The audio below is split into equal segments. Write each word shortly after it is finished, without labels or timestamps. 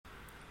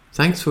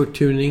Thanks for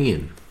tuning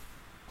in.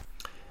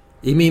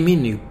 I min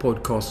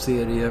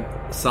mini-podcastserie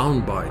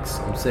Soundbites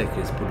om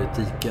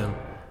säkerhetspolitiken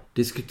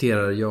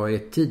diskuterar jag i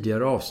ett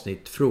tidigare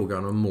avsnitt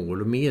frågan om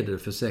mål och medel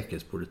för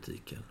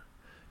säkerhetspolitiken.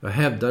 Jag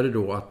hävdade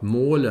då att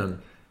målen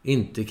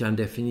inte kan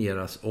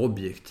definieras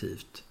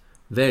objektivt.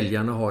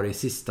 Väljarna har i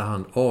sista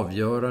hand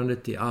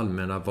avgörandet i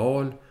allmänna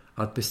val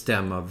att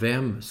bestämma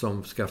vem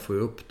som ska få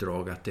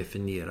uppdrag att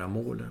definiera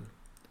målen.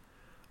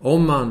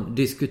 Om man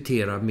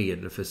diskuterar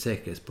medel för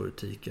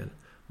säkerhetspolitiken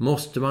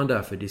måste man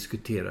därför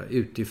diskutera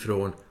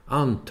utifrån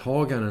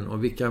antaganden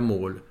om vilka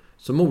mål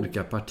som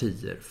olika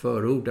partier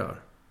förordar.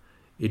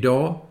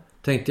 Idag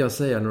tänkte jag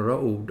säga några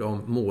ord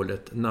om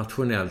målet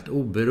nationellt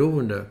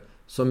oberoende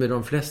som i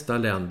de flesta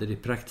länder i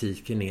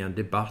praktiken är en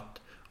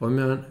debatt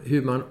om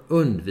hur man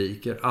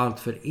undviker allt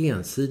för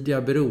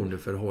ensidiga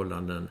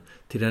beroendeförhållanden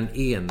till den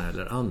ena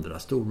eller andra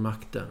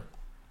stormakten.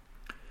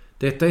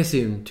 Detta i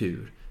sin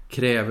tur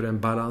kräver en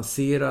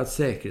balanserad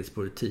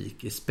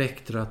säkerhetspolitik i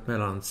spektrat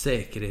mellan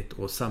säkerhet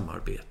och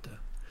samarbete.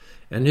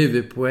 En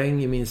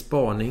huvudpoäng i min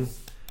spaning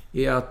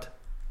är att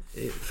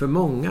för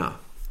många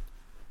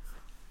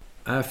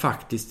är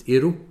faktiskt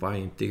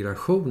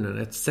Europaintegrationen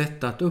ett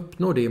sätt att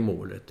uppnå det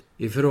målet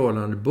i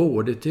förhållande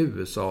både till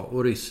USA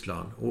och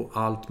Ryssland och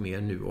allt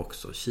mer nu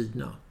också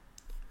Kina.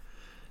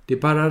 Det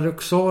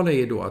paradoxala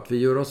är då att vi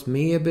gör oss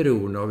mer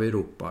beroende av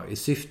Europa i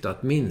syfte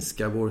att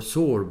minska vår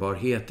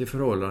sårbarhet i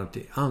förhållande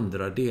till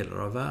andra delar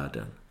av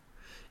världen.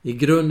 I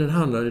grunden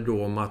handlar det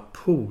då om att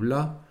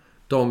poola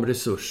de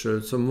resurser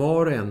som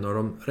var och en av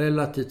de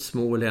relativt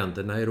små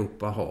länderna i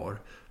Europa har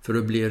för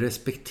att bli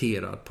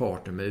respekterad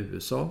partner med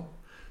USA,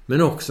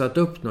 men också att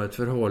uppnå ett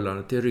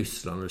förhållande till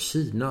Ryssland och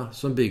Kina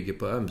som bygger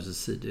på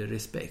ömsesidig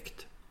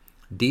respekt.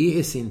 Det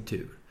i sin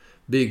tur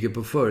bygger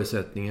på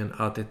förutsättningen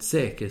att ett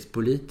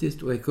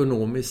säkerhetspolitiskt och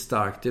ekonomiskt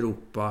starkt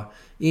Europa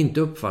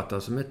inte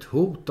uppfattas som ett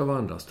hot av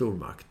andra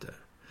stormakter.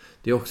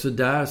 Det är också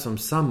där som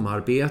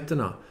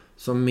samarbetena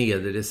som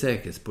medel i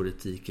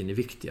säkerhetspolitiken är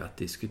viktiga att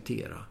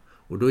diskutera.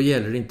 Och då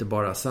gäller det inte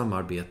bara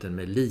samarbeten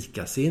med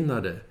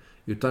likasinnade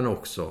utan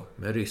också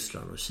med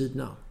Ryssland och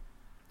Kina.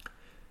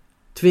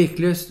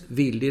 Tveklöst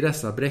vill i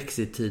dessa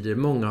Brexit-tider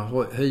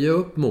många höja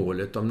upp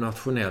målet om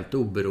nationellt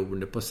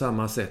oberoende på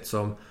samma sätt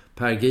som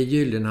Per G.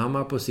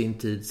 Gyllenhammar på sin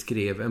tid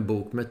skrev en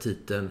bok med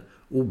titeln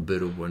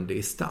Oberoende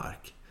är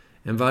stark.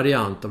 En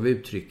variant av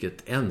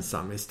uttrycket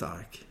ensam är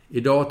stark.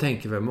 Idag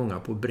tänker väl många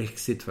på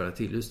Brexit för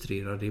att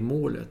illustrera det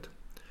målet.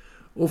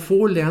 Och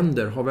få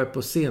länder har väl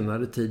på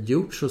senare tid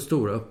gjort så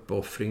stora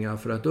uppoffringar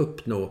för att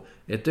uppnå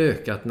ett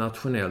ökat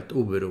nationellt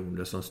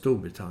oberoende som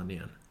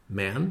Storbritannien.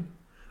 Men,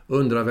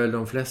 undrar väl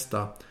de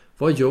flesta,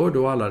 vad gör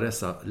då alla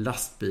dessa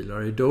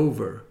lastbilar i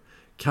Dover?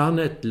 Kan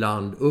ett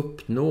land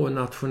uppnå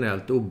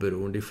nationellt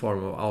oberoende i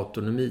form av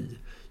autonomi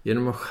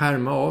genom att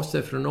skärma av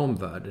sig från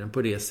omvärlden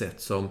på det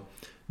sätt som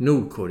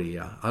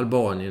Nordkorea,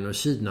 Albanien och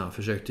Kina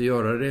försökte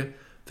göra det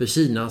för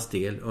Kinas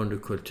del under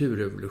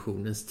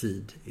kulturrevolutionens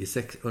tid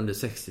under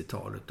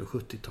 60-talet och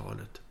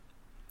 70-talet?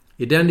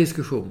 I den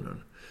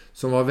diskussionen,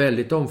 som var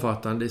väldigt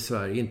omfattande i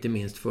Sverige inte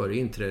minst före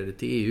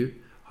inträdet i EU,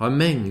 har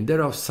mängder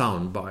av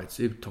soundbites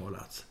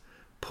uttalats.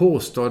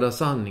 Påstådda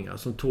sanningar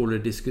som tål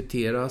att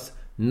diskuteras,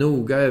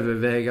 noga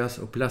övervägas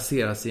och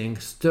placeras i en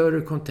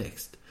större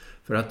kontext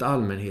för att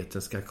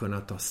allmänheten ska kunna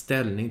ta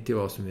ställning till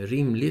vad som är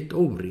rimligt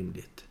och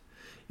orimligt.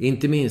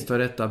 Inte minst har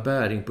detta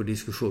bäring på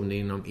diskussionen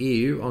inom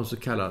EU om så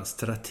kallad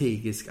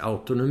strategisk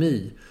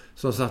autonomi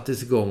som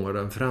sattes igång av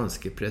den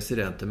franske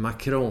presidenten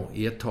Macron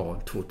i ett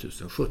tal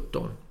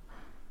 2017.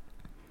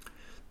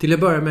 Till att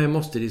börja med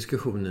måste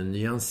diskussionen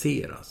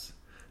nyanseras.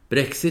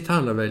 Brexit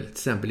handlar väl till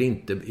exempel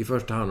inte i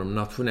första hand om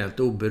nationellt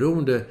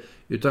oberoende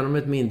utan om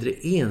ett mindre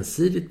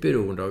ensidigt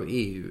beroende av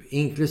EU,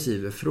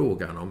 inklusive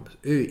frågan om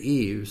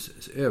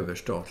EUs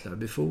överstatliga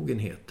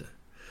befogenheter.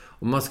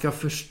 Om man ska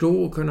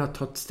förstå och kunna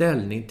ta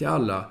ställning till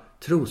alla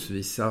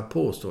trosvissa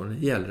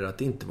påståenden gäller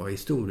att inte vara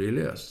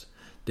historielös.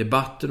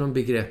 Debatten om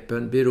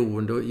begreppen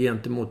beroende och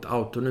gentemot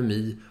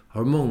autonomi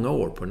har många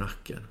år på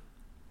nacken.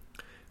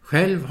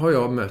 Själv har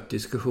jag mött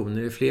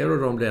diskussioner i flera av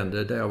de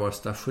länder där jag var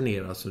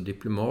stationerad som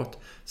diplomat,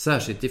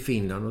 särskilt i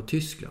Finland och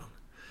Tyskland.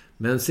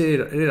 Men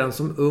redan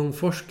som ung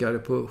forskare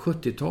på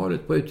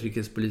 70-talet på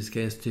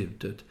Utrikespolitiska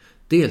institutet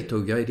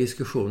deltog jag i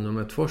diskussioner om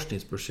ett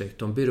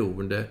forskningsprojekt om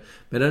beroende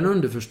med den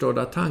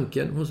underförstådda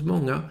tanken hos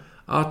många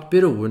att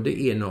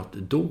beroende är något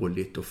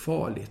dåligt och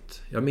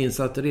farligt. Jag minns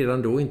att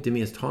redan då inte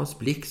minst Hans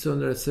Blix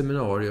under ett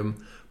seminarium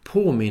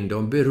påminde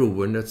om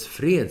beroendets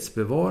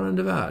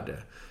fredsbevarande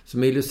värde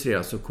som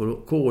illustreras av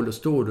kol- och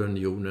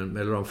stålunionen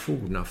mellan de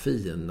forna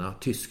fienderna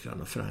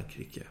Tyskland och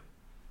Frankrike.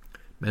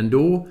 Men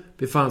då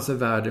befann sig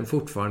världen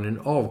fortfarande i en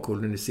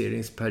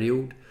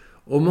avkoloniseringsperiod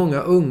och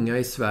många unga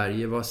i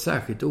Sverige var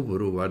särskilt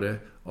oroade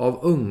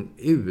av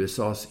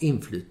USAs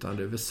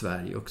inflytande över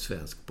Sverige och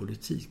svensk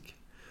politik.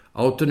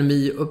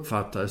 Autonomi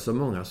uppfattades av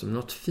många som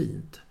något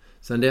fint.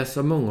 Sedan dess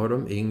har många av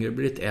de yngre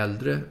blivit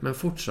äldre men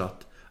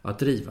fortsatt att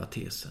driva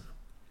tesen.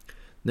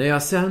 När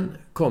jag sen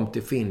kom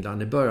till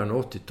Finland i början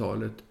av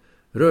 80-talet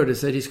rörde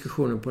sig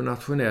diskussionen på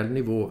nationell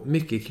nivå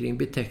mycket kring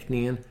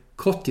beteckningen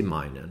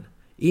Kotimainen,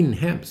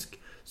 inhemsk,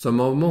 som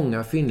av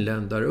många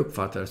finländare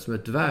uppfattades som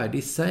ett värde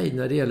i sig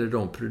när det gäller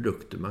de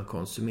produkter man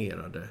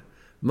konsumerade.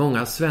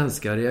 Många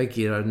svenskar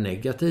reagerade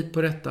negativt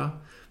på detta,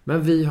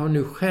 men vi har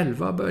nu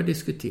själva börjat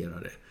diskutera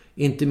det,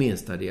 inte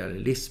minst när det gäller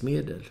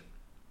livsmedel.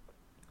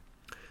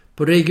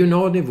 På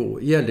regional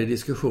nivå gällde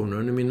diskussionen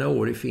under mina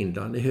år i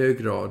Finland i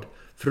hög grad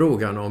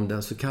frågan om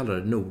den så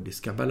kallade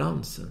nordiska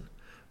balansen.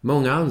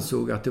 Många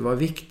ansåg att det var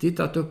viktigt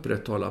att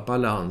upprätthålla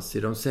balans i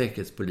de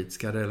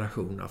säkerhetspolitiska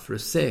relationerna för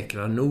att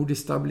säkra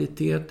nordisk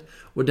stabilitet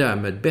och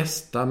därmed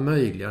bästa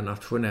möjliga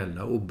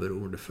nationella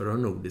oberoende för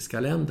de nordiska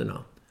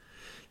länderna.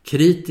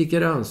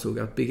 Kritiker ansåg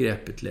att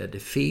begreppet ledde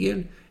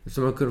fel,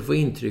 eftersom man kunde få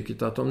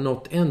intrycket att om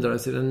något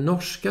ändrades i den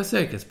norska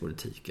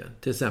säkerhetspolitiken,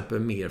 till exempel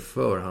mer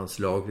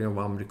förhandslagring av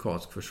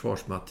amerikansk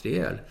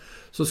försvarsmateriel,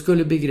 så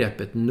skulle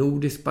begreppet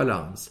nordisk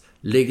balans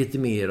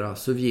legitimera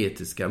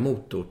sovjetiska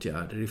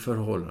motåtgärder i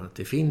förhållande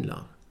till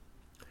Finland.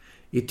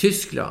 I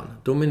Tyskland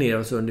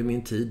domineras under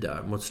min tid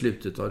där mot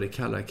slutet av det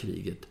kalla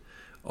kriget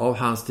av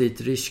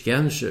Hans-Dietrich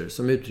Genscher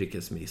som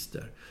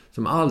utrikesminister,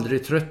 som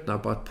aldrig tröttnar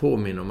på att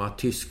påminna om att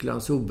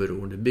Tysklands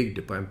oberoende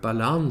byggde på en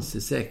balans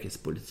i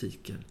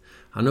säkerhetspolitiken.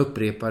 Han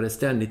upprepade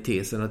ständigt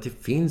tesen att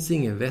det finns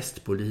ingen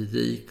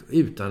västpolitik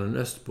utan en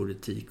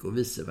östpolitik och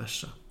vice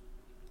versa.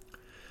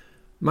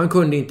 Man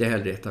kunde inte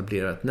heller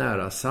etablera ett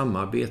nära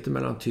samarbete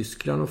mellan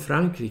Tyskland och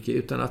Frankrike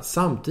utan att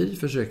samtidigt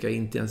försöka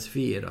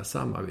intensifiera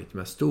samarbetet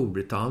med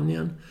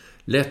Storbritannien,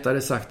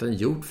 lättare sagt än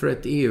gjort för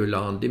ett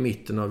EU-land i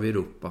mitten av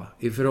Europa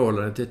i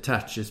förhållande till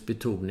Thatchers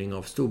betoning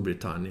av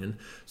Storbritannien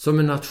som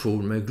en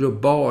nation med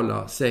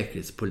globala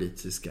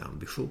säkerhetspolitiska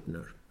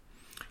ambitioner.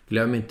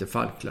 Glöm inte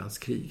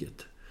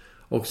Falklandskriget.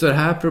 Också det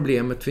här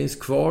problemet finns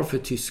kvar för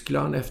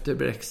Tyskland efter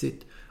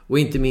Brexit och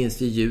inte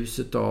minst i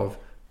ljuset av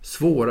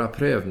svåra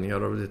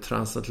prövningar av det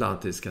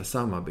transatlantiska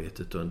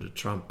samarbetet under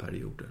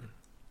Trump-perioden.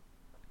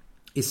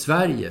 I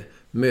Sverige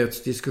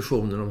möts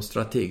diskussionen om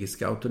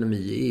strategisk autonomi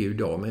i EU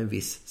idag med en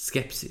viss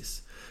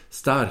skepsis.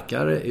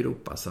 Starkare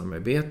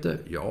Europasamarbete,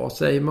 ja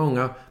säger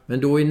många,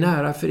 men då i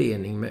nära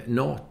förening med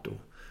NATO.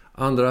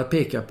 Andra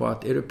pekar på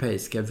att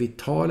europeiska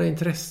vitala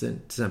intressen,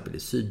 till exempel i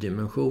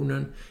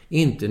syddimensionen,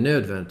 inte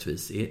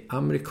nödvändigtvis är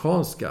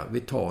amerikanska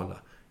vitala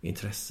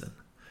intressen.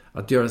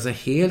 Att göra sig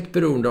helt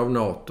beroende av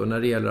NATO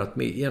när det gäller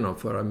att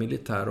genomföra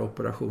militära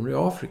operationer i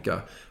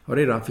Afrika har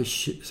redan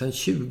sedan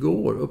 20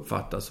 år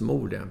uppfattats som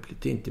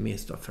olämpligt, inte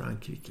minst av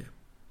Frankrike.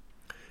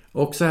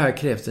 Också här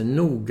krävs en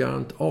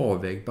noggrant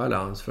avvägd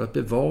balans för att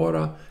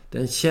bevara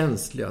den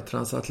känsliga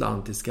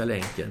transatlantiska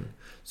länken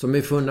som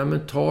är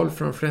fundamental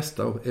för de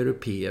flesta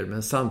européer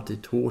men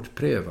samtidigt hårt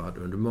prövad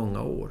under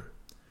många år.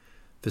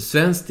 För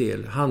svensk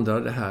del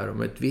handlar det här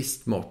om ett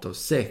visst mått av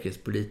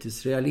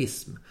säkerhetspolitisk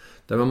realism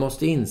där man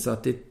måste inse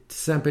att det till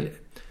exempel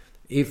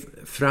i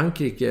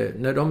Frankrike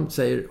när de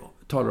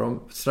talar om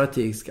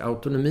strategisk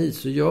autonomi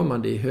så gör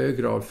man det i hög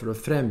grad för att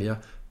främja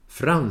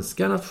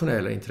franska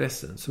nationella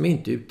intressen som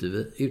inte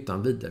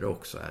utan vidare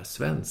också är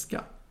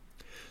svenska.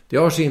 Det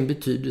har sin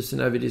betydelse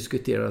när vi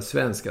diskuterar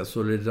svenska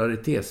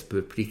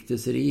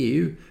solidaritetsförpliktelser i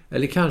EU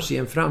eller kanske i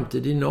en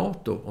framtid i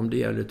NATO om det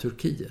gäller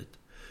Turkiet.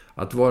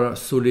 Att vara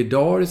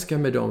solidariska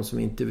med de som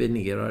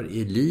intervenerar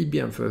i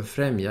Libyen för att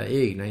främja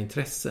egna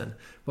intressen,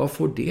 vad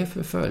får det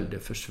för följder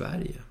för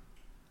Sverige?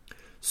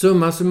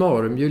 Summa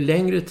summarum, ju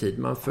längre tid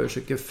man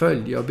försöker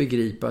följa och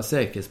begripa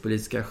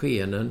säkerhetspolitiska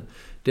skeenden,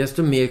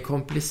 desto mer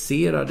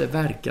komplicerade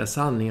verkar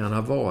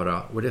sanningarna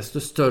vara och desto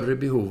större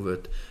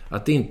behovet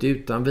att inte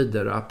utan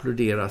vidare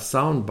applådera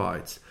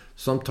soundbites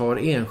som tar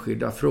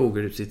enskilda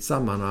frågor ur sitt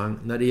sammanhang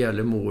när det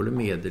gäller mål och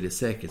medel i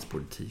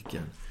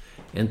säkerhetspolitiken.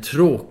 En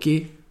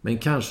tråkig men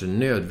kanske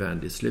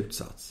nödvändig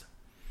slutsats.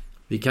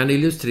 Vi kan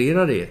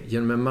illustrera det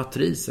genom en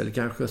matris eller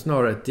kanske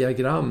snarare ett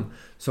diagram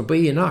som på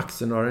ena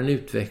axeln har en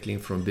utveckling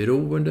från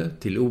beroende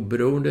till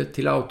oberoende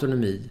till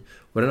autonomi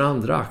och den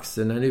andra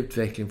axeln en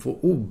utveckling från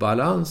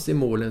obalans i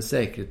målen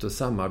säkerhet och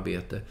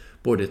samarbete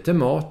både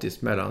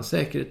tematiskt mellan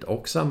säkerhet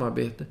och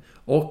samarbete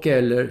och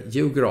eller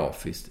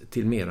geografiskt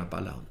till mera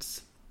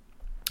balans.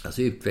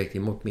 Alltså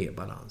utveckling mot mer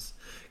balans.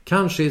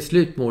 Kanske är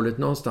slutmålet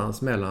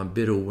någonstans mellan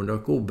beroende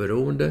och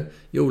oberoende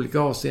i olika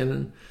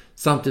avseenden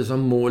samtidigt som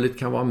målet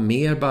kan vara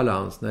mer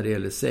balans när det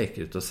gäller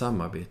säkerhet och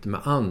samarbete med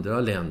andra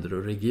länder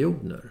och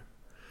regioner.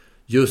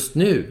 Just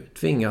nu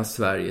tvingas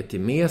Sverige till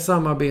mer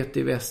samarbete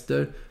i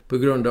väster på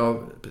grund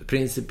av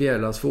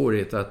principiella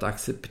svårigheter att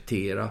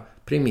acceptera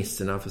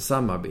premisserna för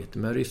samarbete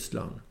med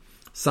Ryssland.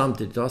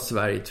 Samtidigt har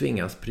Sverige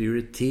tvingats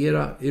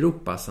prioritera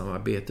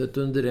Europasamarbetet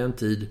under den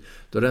tid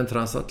då den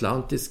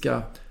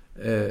transatlantiska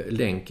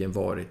länken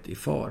varit i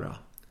fara.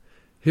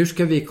 Hur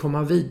ska vi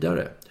komma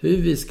vidare? Hur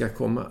vi ska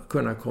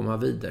kunna komma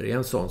vidare i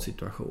en sån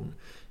situation?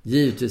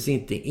 Givetvis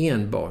inte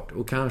enbart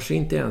och kanske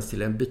inte ens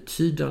till en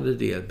betydande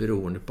del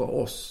beroende på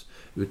oss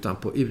utan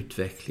på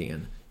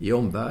utvecklingen i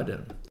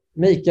omvärlden.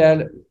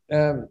 Mikael,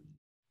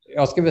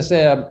 jag ska väl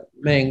säga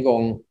med en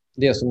gång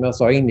det som jag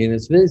sa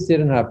inledningsvis i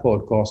den här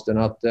podcasten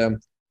att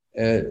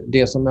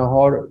det som jag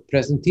har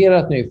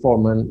presenterat nu i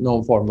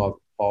någon form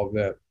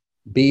av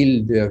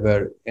bild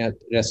över ett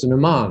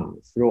resonemang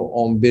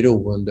om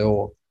beroende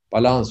och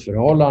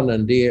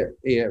balansförhållanden.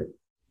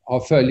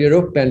 Följer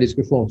upp en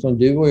diskussion som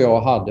du och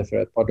jag hade för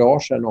ett par dagar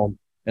sedan om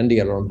en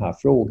del av de här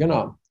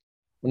frågorna.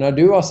 Och när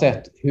du har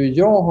sett hur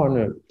jag har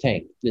nu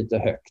tänkt lite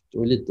högt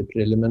och lite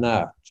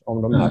preliminärt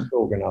om de här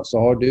frågorna, så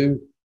har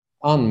du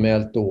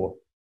anmält då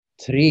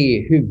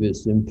 3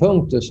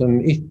 huvudsynpunkter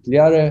som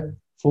ytterligare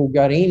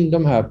fogar in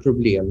de här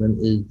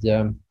problemen i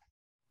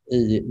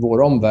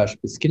vår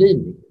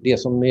omvärldsbeskrivning. Det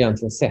som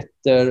egentligen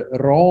sätter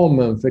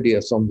ramen för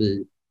det som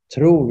vi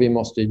tror vi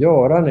måste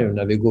göra nu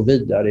när vi går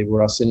vidare i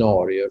våra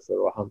scenarier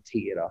för att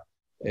hantera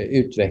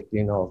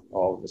utvecklingen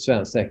av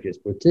svensk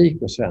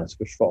säkerhetspolitik och svensk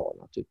försvar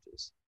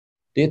naturligtvis.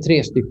 Det är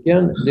 3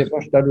 stycken. Det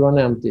första du har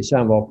nämnt är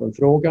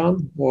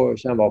kärnvapenfrågan och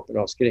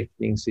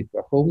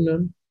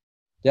kärnvapenavskräckningssituationen.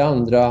 Det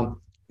andra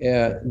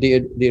det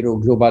är då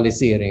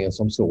globaliseringen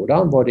som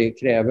sådan, vad det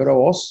kräver av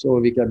oss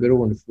och vilka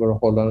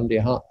beroendeförhållanden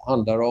det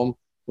handlar om.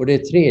 Och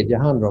det tredje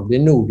handlar om det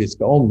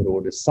nordiska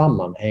områdets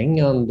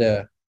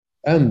sammanhängande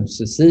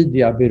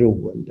ömsesidiga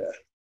beroende.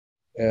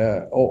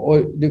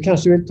 Och du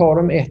kanske vill ta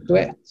dem ett och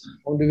ett.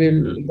 Om du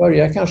vill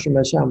börja kanske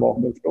med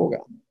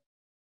kärnvapenfrågan.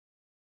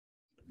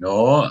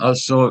 Ja,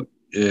 alltså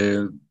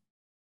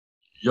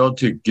jag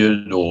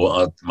tycker då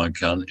att man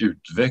kan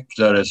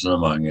utveckla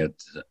resonemanget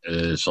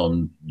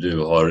som du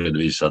har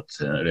redovisat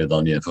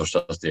redan i en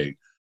första steg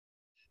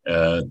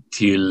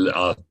till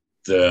att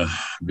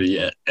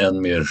bli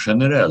än mer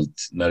generellt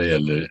när det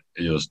gäller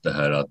just det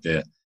här att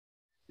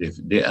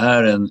det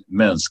är en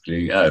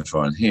mänsklig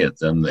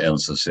erfarenhet, en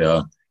så att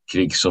säga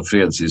krigs- och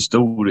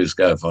fredshistorisk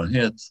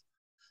erfarenhet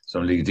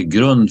som ligger till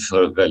grund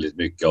för väldigt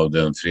mycket av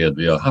den fred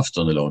vi har haft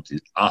under lång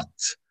tid, att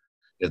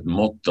ett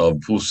mått av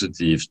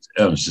positivt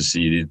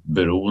ömsesidigt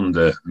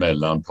beroende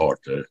mellan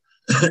parter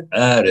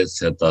är ett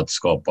sätt att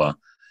skapa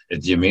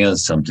ett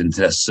gemensamt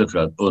intresse för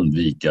att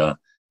undvika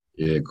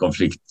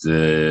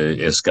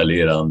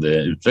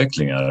konflikteskalerande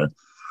utvecklingar.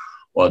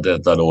 Och att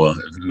detta då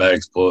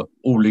märks på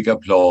olika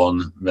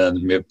plan,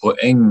 men med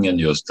poängen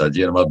just att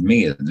genom att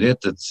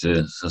medvetet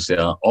så att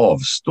säga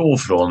avstå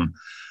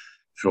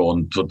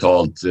från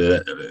totalt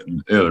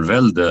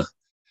övervälde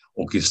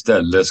och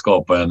istället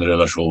skapa en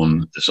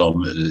relation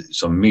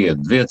som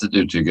medvetet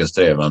uttrycker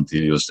strävan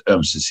till just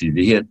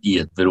ömsesidighet i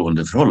ett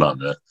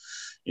beroendeförhållande.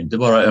 Inte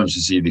bara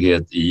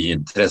ömsesidighet i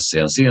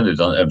intressehänseende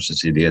utan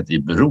ömsesidighet i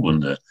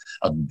beroende.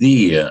 Att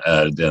det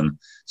är den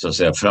så att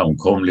säga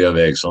framkomliga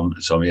väg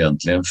som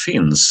egentligen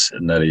finns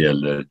när det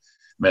gäller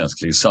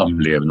mänsklig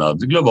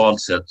samlevnad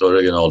globalt sett och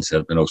regionalt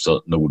sett men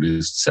också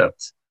nordiskt sett.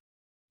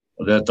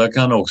 Och detta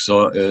kan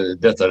också,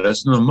 detta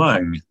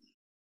resonemang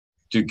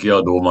tycker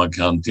jag då man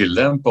kan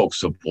tillämpa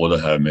också på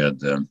det här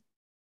med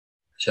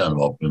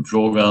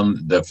kärnvapenfrågan,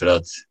 därför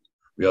att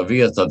jag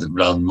vet att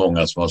bland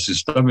många som har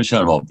sysslat med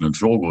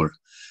kärnvapenfrågor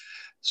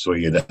så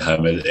är det här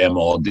med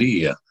MAD,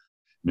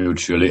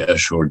 Mutually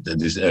Assured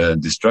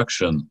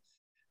Destruction,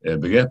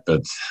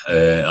 begreppet,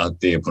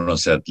 att det är på något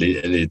sätt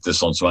lite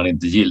sånt som man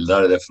inte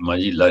gillar, därför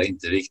man gillar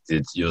inte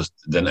riktigt just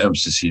den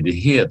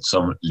ömsesidighet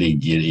som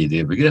ligger i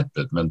det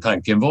begreppet. Men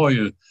tanken var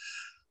ju,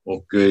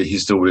 och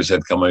historiskt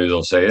sett kan man ju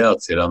då säga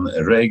att sedan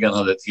Reagan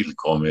hade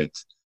tillkommit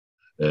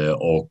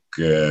och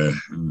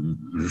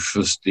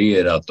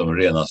justerat de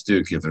rena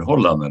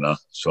styrkeförhållandena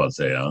så att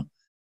säga,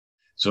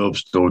 så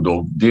uppstod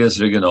då dels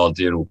regionalt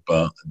i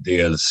Europa,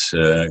 dels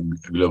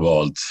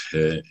globalt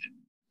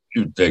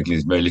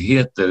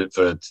utvecklingsmöjligheter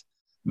för ett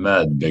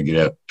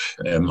MAD-begrepp,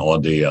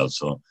 MAD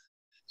alltså,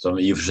 som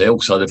i och för sig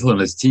också hade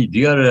funnits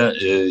tidigare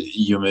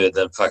i och med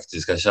den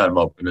faktiska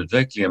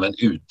kärnvapenutvecklingen, men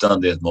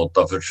utan det mått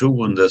av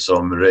förtroende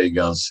som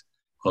Reagans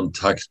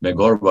kontakt med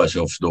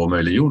Gorbachev då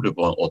möjliggjorde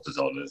på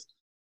 80-talet.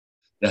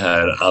 Det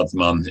här att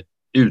man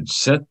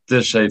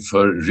utsätter sig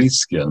för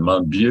risken,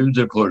 man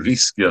bjuder på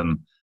risken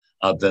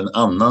att en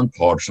annan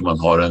part som man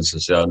har en så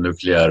att säga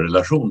nukleär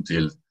relation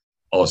till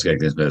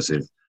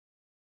avskräckningsmässigt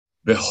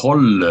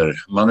behåller,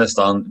 man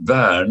nästan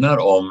värnar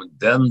om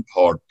den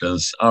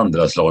partens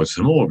andra slags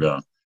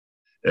förmåga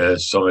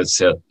som ett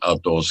sätt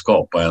att då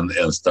skapa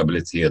en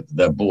stabilitet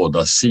där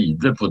båda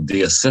sidor på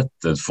det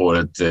sättet får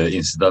ett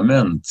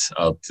incitament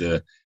att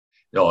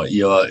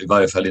i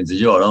varje fall inte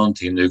göra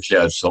någonting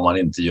nukleärt som man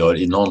inte gör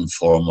i någon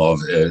form av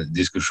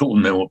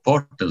diskussion med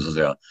motparten så att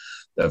säga.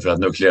 Därför att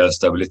nukleär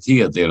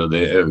stabilitet är då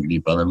det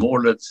övergripande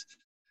målet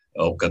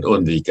och att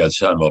undvika ett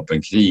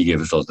kärnvapenkrig är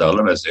förstås det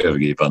allra mest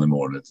övergripande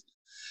målet.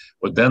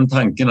 Och den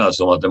tanken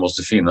alltså om att det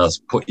måste finnas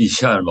i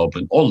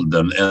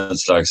kärnvapenåldern en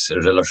slags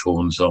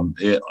relation som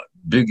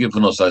bygger på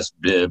något slags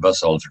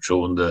basalt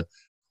förtroende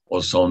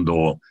och som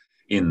då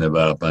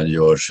innebär att man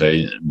gör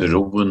sig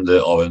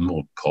beroende av en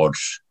motparts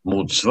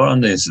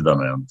motsvarande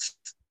incitament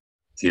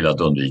till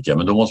att undvika.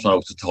 Men då måste man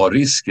också ta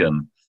risken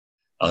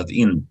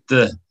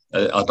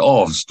att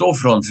avstå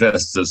från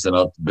frestelsen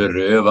att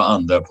beröva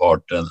andra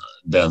parten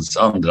dens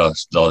andra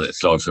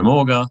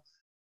slagsförmåga.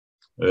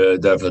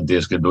 Därför att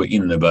det skulle då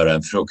innebära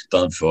en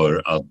fruktan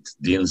för att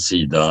din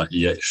sida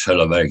i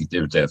själva verket är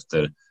ute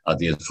efter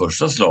att i ett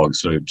första slag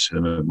slå ut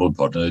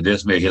motparten. Det är det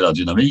som är hela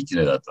dynamiken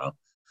i detta.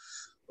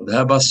 Det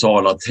här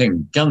basala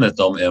tänkandet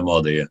om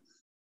MAD,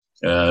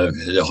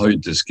 det har ju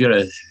inte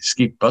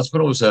skippats på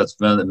något sätt,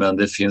 men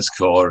det finns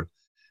kvar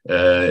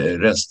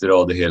rester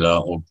av det hela,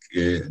 och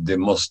det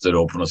måste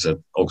då på något sätt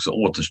också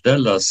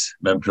återställas.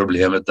 Men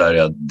problemet är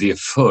att det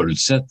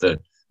förutsätter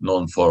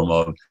någon form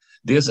av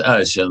dels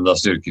erkända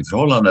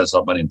styrkeförhållanden, så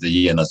att man inte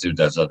genast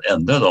ute efter att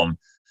ändra dem,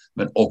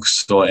 men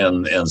också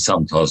en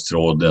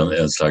samtalstråd,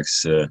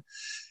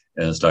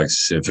 en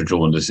slags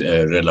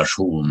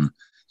förtroenderelation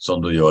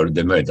som då gör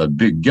det möjligt att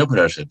bygga på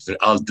det här sättet. För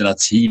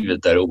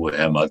alternativet är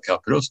ohämmad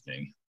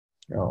kapprustning.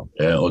 Ja.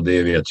 Och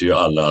det vet ju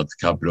alla, att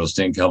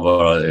kapprustning kan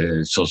vara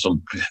så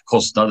som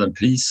kostnaden,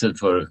 priset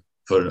för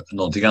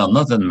någonting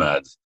annat än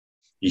MAD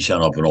i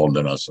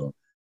kärnvapenåldern alltså,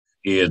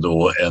 är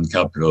då en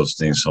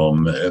kapprustning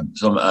som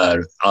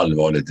är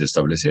allvarligt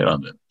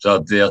destabiliserande. Så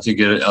att jag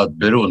tycker att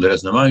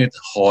beroenderesonemanget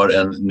har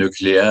en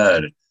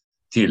nukleär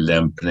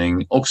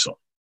tillämpning också.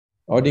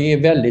 Ja, det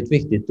är väldigt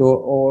viktigt,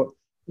 och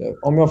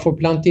om jag får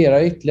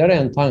plantera ytterligare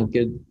en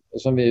tanke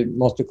som vi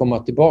måste komma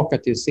tillbaka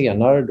till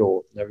senare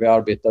då när vi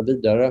arbetar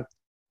vidare,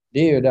 det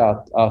är ju det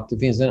att det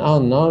finns en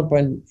annan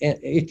på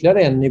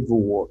ytterligare en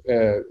nivå,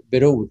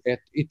 ett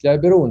ytterligare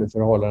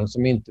beroendeförhållande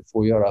som inte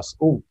får göras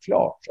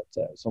oklart, så att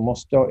säga, som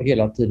måste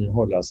hela tiden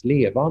hållas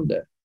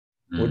levande.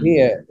 Och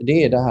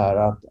det är det här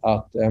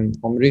att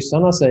om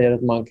ryssarna säger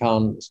att man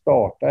kan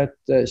starta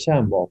ett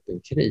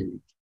kärnvapenkrig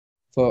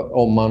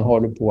om man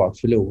håller på att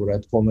förlora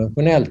ett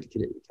konventionellt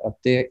krig, att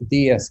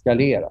det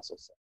eskaleras, så att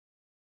säga,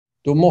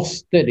 då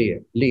måste det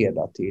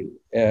leda till,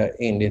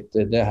 enligt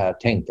det här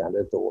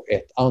tänkandet då,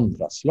 ett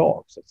andra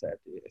slag, så att säga.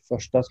 Ett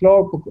första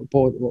slag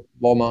på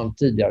vad man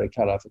tidigare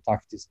kallar för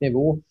taktisk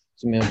nivå,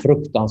 som är en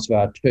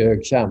fruktansvärt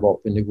hög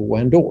kärnvapennivå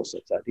ändå, så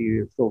att säga. Det är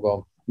ju fråga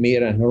om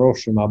mer än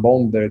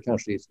Hiroshima-bomber,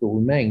 kanske i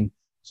stor mängd,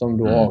 som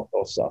då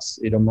avlossas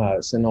i de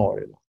här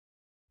scenarierna.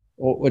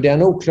 Och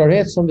den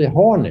oklarhet som vi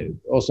har nu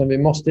och som vi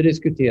måste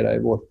diskutera i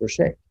vårt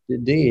projekt,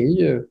 det är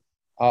ju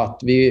att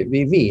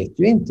vi vet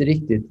ju inte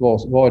riktigt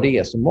vad det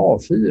är som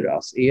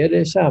avfyras. Är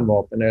det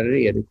kärnvapen eller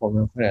är det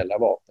konventionella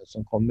vapen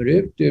som kommer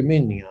ut ur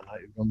mynningarna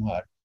ur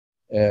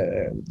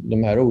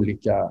de här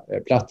olika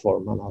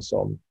plattformarna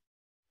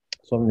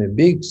som nu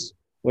byggs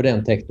och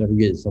den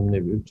teknologi som nu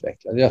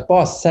utvecklas. Jag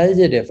bara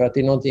säger det för att det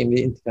är någonting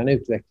vi inte kan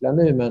utveckla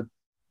nu,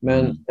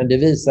 men det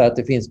visar att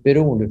det finns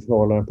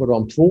beroendeförhållanden på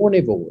de två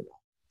nivåerna.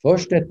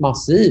 Först ett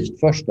massivt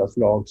första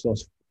slag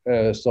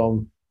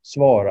som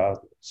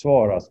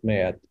svaras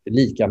med ett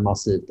lika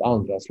massivt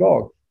andra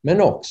slag,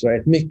 men också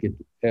ett mycket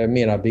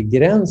mer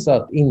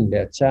begränsat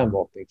inlett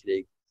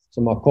kärnvapenkrig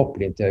som har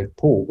koppling till ett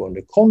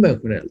pågående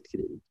konventionellt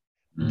krig.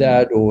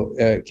 Där då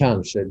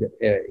kanske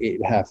i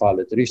det här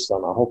fallet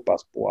ryssarna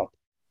hoppas på att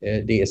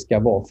det ska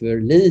vara för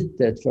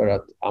litet för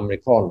att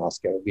amerikanerna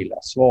ska vilja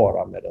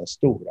svara med den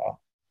stora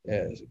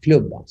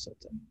klubban. Så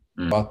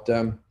att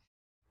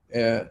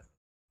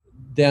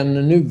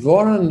den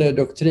nuvarande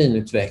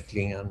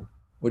doktrinutvecklingen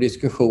och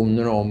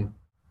diskussioner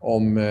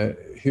om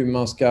hur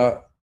man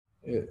ska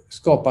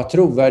skapa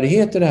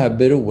trovärdighet i det här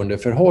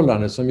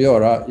beroendeförhållandet som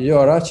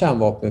göra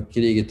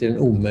kärnvapenkriget till en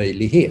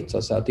omöjlighet,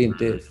 så att det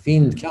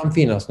inte kan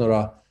finnas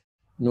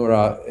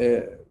några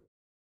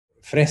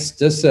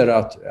frestelser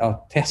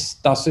att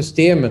testa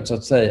systemet, så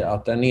att säga,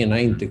 att den ena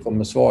inte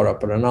kommer svara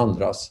på den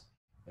andras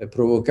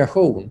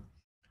provokation.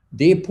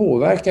 Det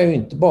påverkar ju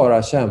inte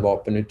bara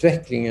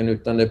kärnvapenutvecklingen,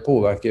 utan det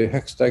påverkar i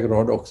högsta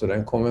grad också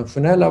den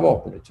konventionella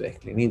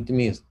vapenutvecklingen. Inte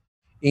minst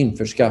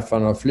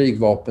införskaffande av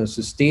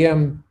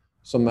flygvapensystem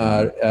som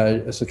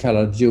är så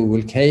kallad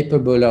dual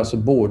capable, alltså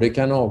både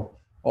kan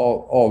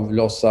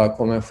avlossa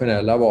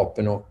konventionella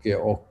vapen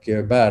och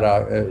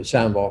bära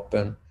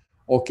kärnvapen.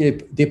 Och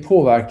det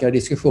påverkar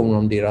diskussionen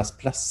om deras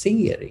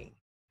placering.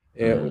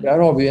 Och där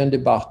har vi en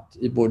debatt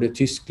i både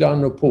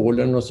Tyskland och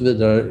Polen och så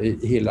vidare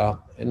i hela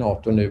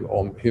NATO nu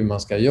om hur man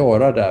ska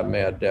göra där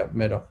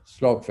med de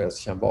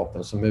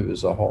slagfältskärnvapen som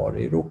USA har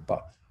i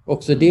Europa.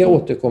 Också det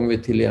återkommer vi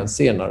till i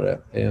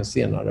en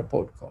senare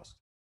podcast.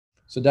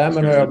 Så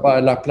därmed har jag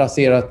bara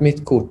placerat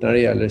mitt kort när det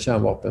gäller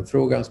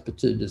kärnvapenfrågans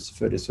betydelse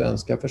för det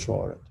svenska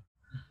försvaret.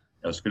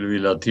 Jag skulle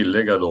vilja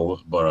tillägga då,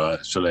 bara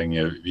så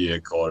länge vi är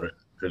kvar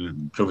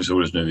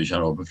provisoriskt nu i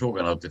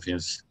kärnvapenfrågan, att det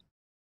finns,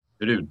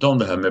 förutom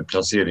det här med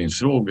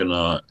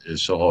placeringsfrågorna,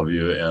 så har vi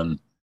ju en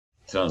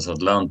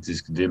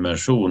transatlantisk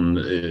dimension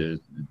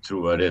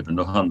trovärdighet, men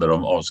då handlar det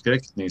om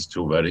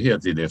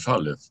avskräckningstrovärdighet i det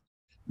fallet.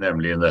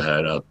 Nämligen det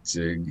här att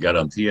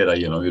garantera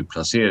genom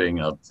utplacering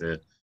att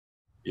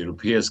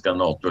europeiska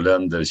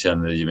NATO-länder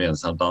känner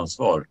gemensamt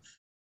ansvar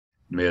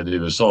med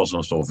USA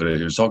som står för det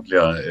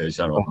huvudsakliga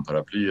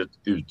kärnvapenparaplyet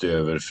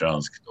utöver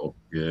franskt och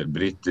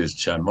brittiskt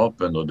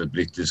kärnvapen, och det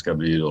brittiska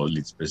blir då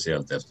lite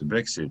speciellt efter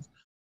Brexit.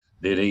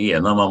 Det är det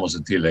ena man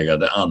måste tillägga.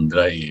 Det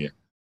andra är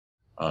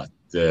att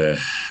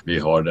vi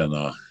har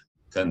denna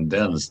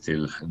tendens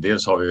till,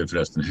 dels har vi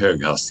förresten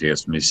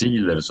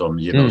höghastighetsmissiler som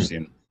genom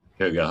sin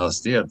höga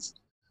hastighet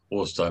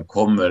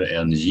åstadkommer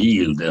en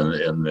yield,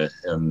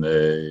 en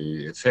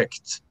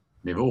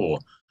effektnivå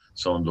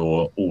som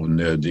då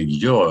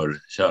onödiggör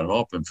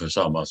kärnvapen för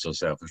samma så att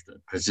säga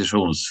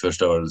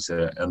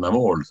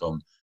precisionsförstörelseändamål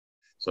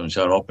som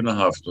kärnvapen har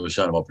haft, och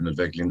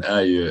kärnvapenutvecklingen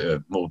är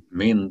ju mot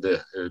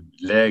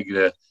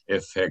lägre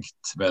effekt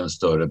men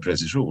större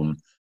precision.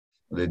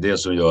 Och det är det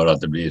som gör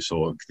att det blir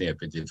så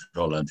knepigt i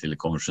förhållande till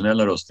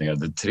konventionella rustningar.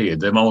 Det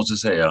tredje man måste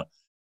säga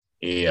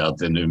är att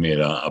det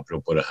numera,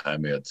 apropå det här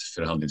med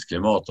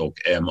förhandlingsklimat och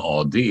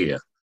MAD,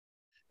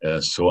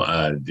 så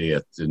är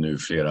det nu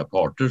flera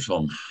parter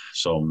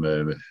som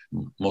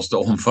måste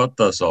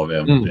omfattas av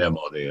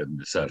MAD,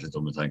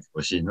 särskilt med tanke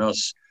på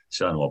Kinas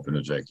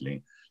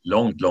kärnvapenutveckling.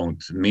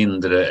 Långt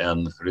mindre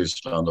än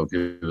Ryssland och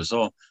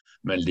USA,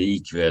 men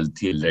likväl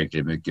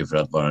tillräckligt mycket för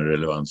att vara en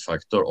relevant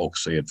faktor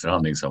också i ett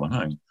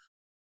förhandlingssammanhang.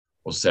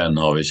 Och sen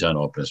har vi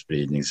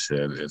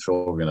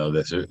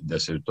kärnvapenspridningsfrågorna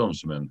dessutom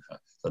så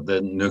att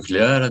den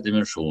nukleära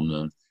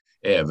dimensionen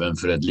även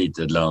för ett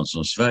litet land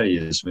som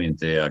Sverige, som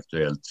inte är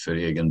aktuellt för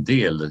egen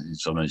del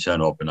som en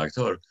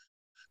kärnvapenaktör,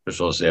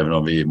 förstås, även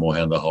om vi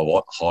måhända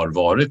har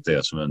varit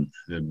det som en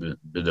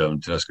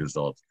bedömd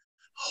tröskelstat,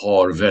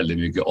 har väldigt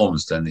mycket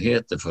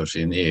omständigheter för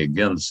sin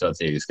egen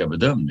strategiska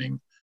bedömning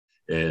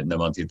när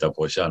man tittar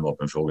på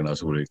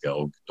kärnvapenfrågornas olika.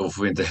 Och då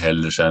får vi inte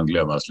heller sen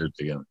glömma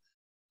slutligen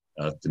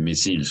att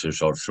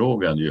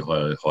missilförsvarsfrågan ju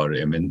har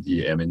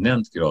i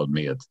eminent grad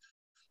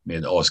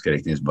med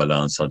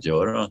avskräckningsbalans att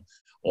göra.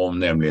 Om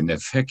nämligen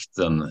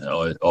effekten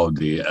av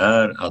det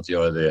är att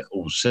göra det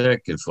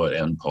osäkert för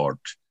en part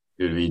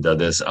huruvida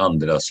dess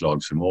andra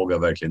slagsförmåga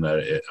verkligen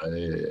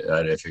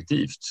är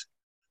effektivt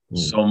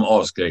som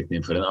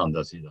avskräckning för den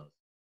andra sidan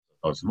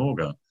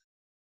slagsförmåga.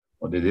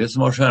 Och det är det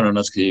som var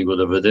Stjärnornas krig, och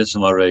det var det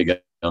som var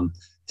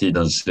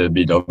Reagan-tidens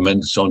bidrag,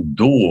 men som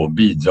då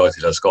bidrar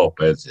till att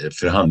skapa ett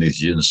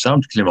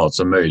förhandlingsgynnsamt klimat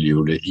som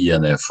möjliggjorde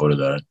INF och det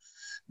där.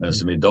 Men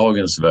som i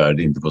dagens värld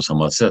inte på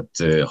samma sätt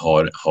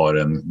har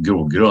en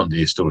grogrund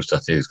i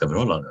storstrategiska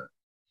förhållanden.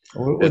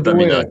 Detta är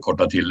mina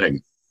korta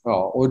tillägg.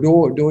 Ja, och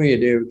då är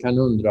det, kan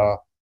undra,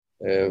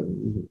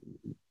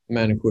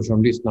 människor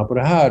som lyssnar på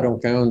det här, de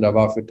kan undra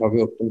varför tar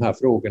vi upp de här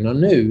frågorna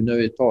nu när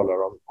vi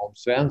talar om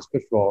svensk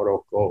försvar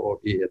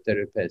och i ett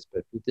europeiskt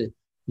perspektiv.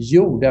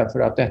 Jo, därför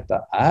att detta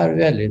är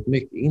väldigt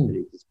mycket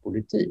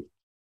inrikespolitik.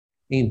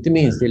 Inte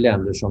minst i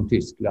länder som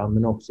Tyskland,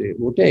 men också i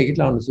vårt eget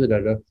land och så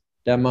vidare,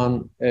 där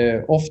man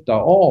ofta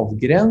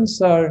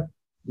avgränsar,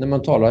 när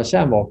man talar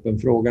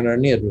kärnvapenfrågan eller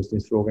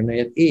nedrustningsfrågan, i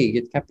ett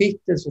eget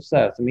kapitel så att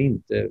säga, som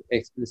inte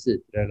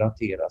explicit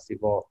relateras till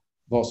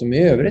vad som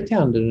i övrigt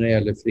händer när det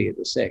gäller fred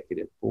och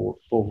säkerhet på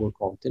vår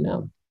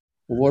kontinent.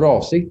 Och vår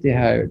avsikt är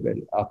här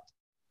väl att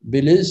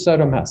belysa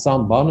de här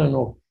sambanden,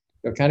 och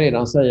jag kan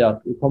redan säga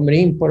att vi kommer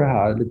in på det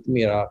här lite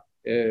mera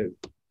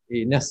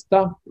i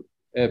nästa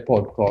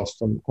podcast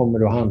som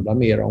kommer att handla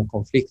mer om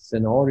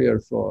konfliktscenarier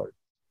för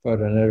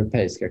den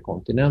europeiska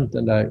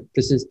kontinenten, där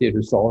precis det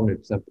du sa nu,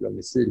 till exempel om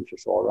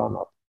missilförsvar och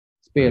annat,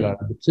 spelar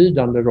en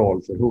betydande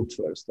roll för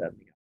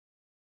hotföreställningar.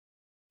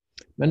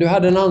 Men du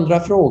hade en andra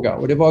fråga,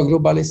 och det var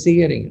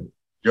globaliseringen.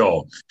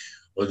 Ja,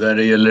 och där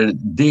det gäller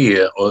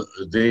det, och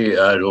det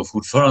är då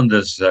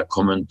fortfarande så här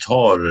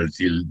kommentarer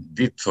till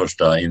ditt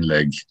första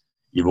inlägg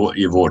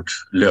i vårt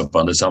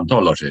löpande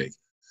samtal, Lars-Erik.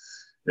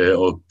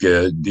 Och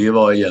det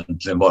var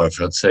egentligen bara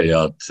för att säga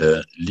att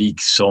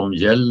liksom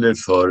gäller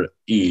för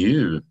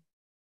EU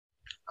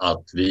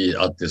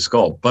att det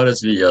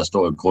skapades via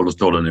kol- och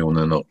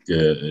stålunionen och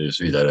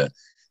så vidare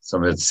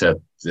som ett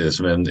sätt,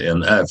 som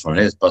en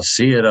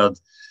erfarenhetsbaserad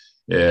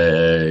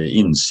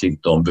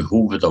insikt om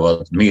behovet av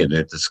att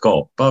medvetet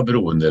skapa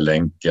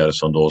beroendelänkar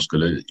som då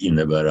skulle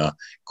innebära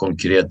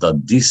konkreta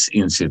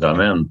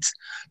disincitament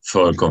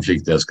för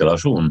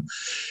konflikteskalation.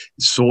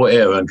 Så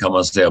även kan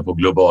man säga på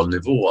global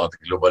nivå att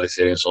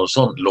globalisering som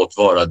sånt, låt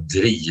vara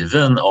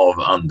driven av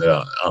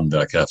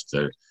andra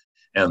krafter,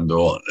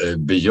 ändå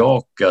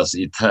bejakas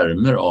i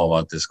termer av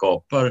att det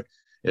skapar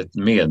ett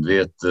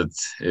medvetet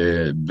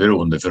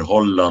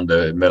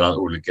beroendeförhållande mellan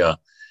olika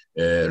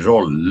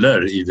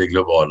roller i det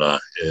globala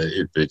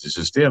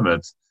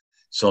utbytessystemet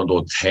som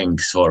då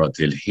tänks vara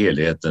till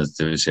helhetens,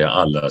 det vill säga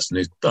allas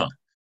nytta.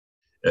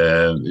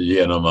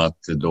 Genom att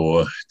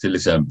då till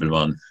exempel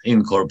man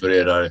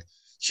inkorporerar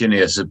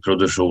kinesisk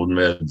produktion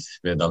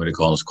med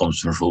amerikansk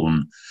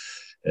konsumtion,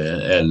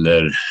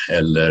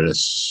 eller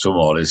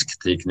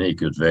somalisk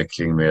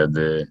teknikutveckling med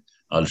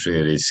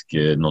algerisk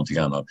någonting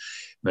annat.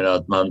 Men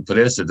att man på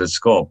det sättet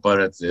skapar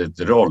ett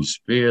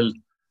rollspel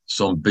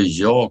som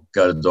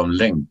bejakar de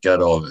länkar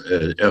av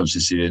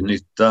ömsesidig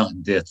nytta,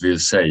 det vill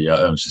säga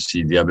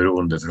ömsesidiga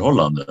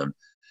beroendeförhållanden,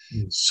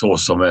 så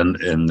som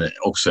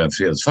också en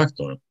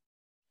fredsfaktor.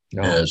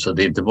 Ja. Så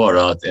det är inte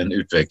bara en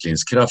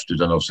utvecklingskraft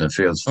utan också en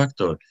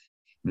fredsfaktor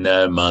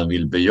när man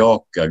vill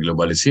bejaka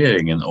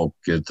globaliseringen och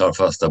tar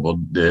fasta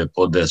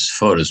på dess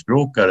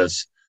förespråkares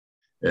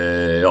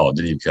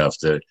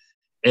drivkrafter.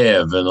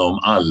 Även om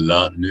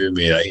alla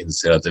numera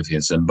inser att det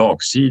finns en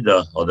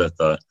baksida av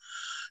detta.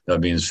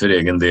 Jag minns för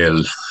egen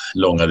del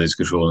långa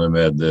diskussioner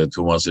med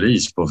Thomas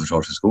Ries på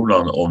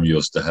Försvarshögskolan om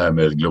just det här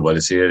med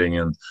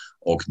globaliseringen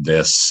och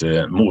dess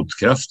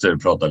motkrafter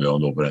pratade vi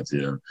om då på den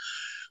tiden.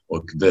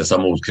 Och dessa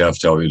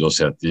motkrafter har vi då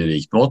sett i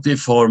rikt mått i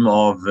form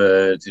av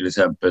till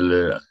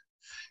exempel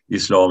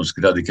islamsk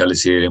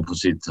radikalisering på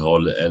sitt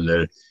håll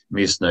eller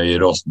missnöje i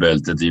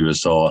rostbältet i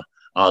USA.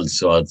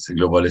 Alltså att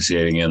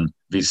globaliseringen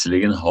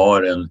visserligen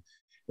har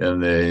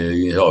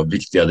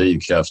viktiga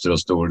drivkrafter och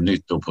stor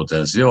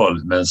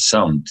nyttopotential, men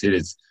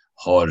samtidigt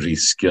har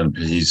risken,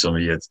 precis som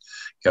i ett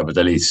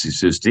kapitalistiskt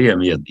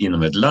system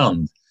inom ett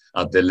land,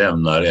 att det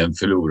lämnar en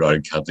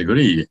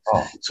förlorarkategori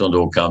som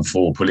då kan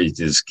få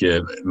politisk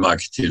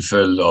makt till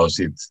följd av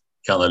sitt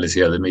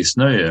kanaliserade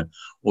missnöje.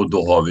 Och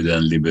då har vi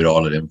den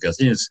liberala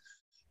demokratins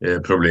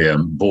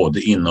problem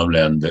både inom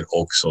länder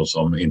och så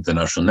som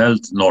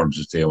internationellt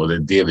normsystem, och det är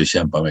det vi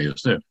kämpar med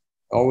just nu.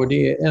 Ja, och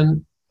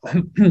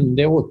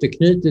det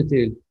återknyter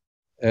till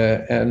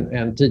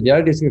en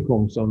tidigare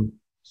diskussion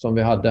som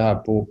vi hade här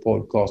på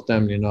podcast,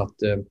 nämligen att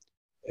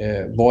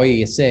vad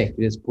är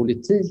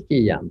säkerhetspolitik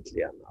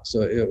egentligen? Alltså,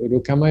 och då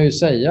kan man ju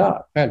säga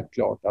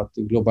självklart att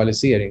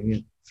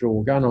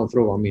globaliseringsfrågan och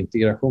frågan om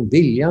integration,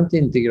 viljan till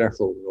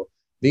integration och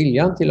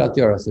viljan till att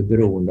göra sig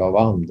beroende av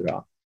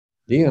andra,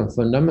 det är en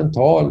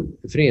fundamental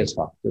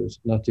fredsfaktor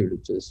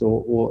naturligtvis,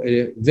 och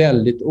är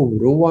väldigt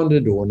oroande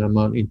då när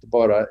man inte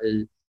bara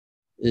i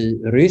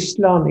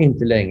Ryssland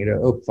inte längre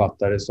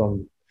uppfattar det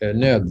som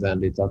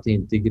nödvändigt att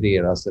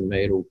integrera sig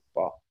med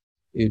Europa,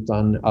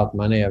 utan att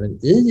man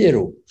även i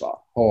Europa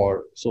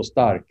har så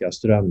starka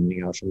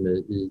strömningar som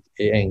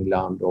i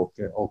England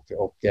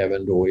och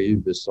även då i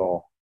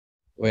USA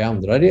och i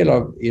andra delar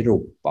av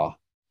Europa,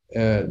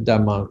 där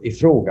man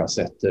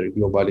ifrågasätter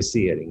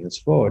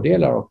globaliseringens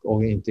fördelar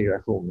och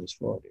integrationens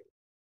fördelar.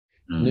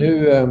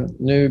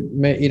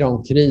 Nu i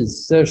de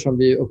kriser som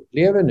vi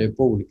upplever nu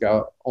på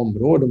olika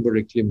områden,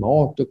 både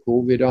klimat och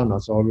covid och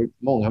annat, så har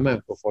många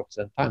människor fått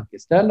en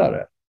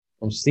tankeställare.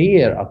 De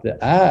ser att det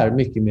är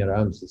mycket mer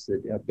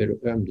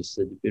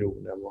ömsesidigt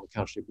beroende än man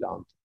kanske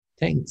ibland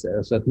tänkt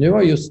sig. Så att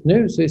just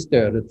nu så är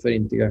stödet för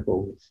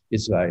integration i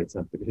Sverige till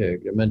exempel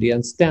högre, men det är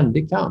en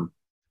ständig kamp.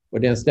 Och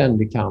det är en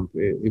ständig kamp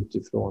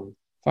utifrån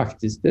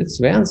faktiskt ett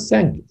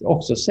svenskt,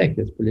 också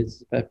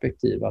säkerhetspolitiskt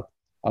perspektiv,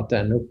 att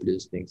den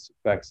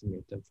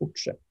upplysningsverksamheten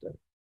fortsätter.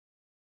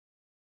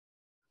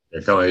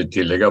 Det kan man ju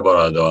tillägga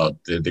bara då att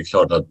det är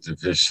klart att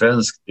för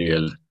svensk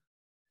del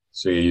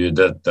så är ju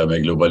detta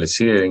med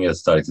globalisering ett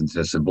starkt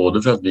intresse,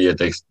 både för att bli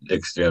ett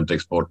extremt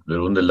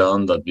exportberoende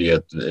land, att bli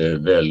ett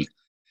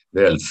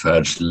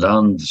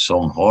välfärdsland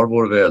som har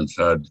vår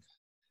välfärd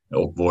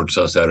och vårt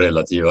så att säga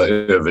relativa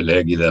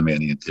överläge i den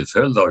meningen till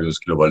följd av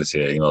just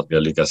globaliseringen, och att vi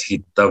har lyckats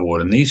hitta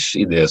vår nisch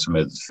i det som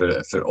är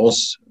för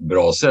oss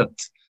bra sätt.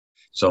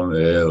 Som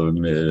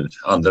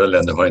andra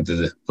länder har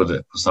inte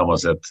på samma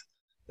sätt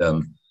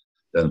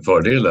den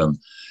fördelen.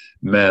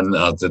 Men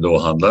att det då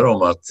handlar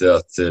om att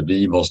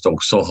vi måste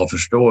också ha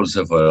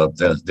förståelse för att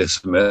det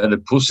som är det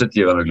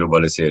positiva med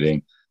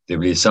globalisering, det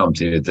blir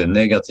samtidigt det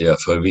negativa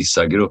för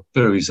vissa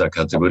grupper och vissa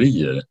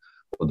kategorier.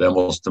 Och där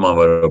måste man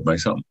vara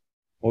uppmärksam.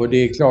 Och det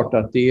är klart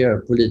att det är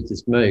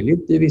politiskt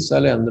möjligt i vissa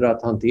länder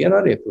att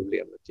hantera det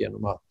problemet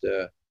genom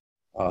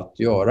att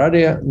göra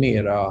det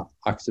mera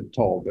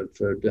acceptabelt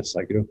för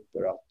dessa grupper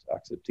att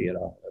acceptera,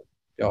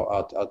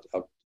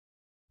 att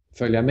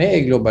följa med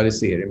i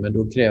globalisering. Men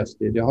då krävs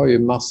det har ju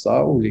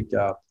massa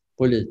olika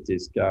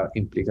politiska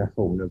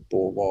implikationer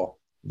på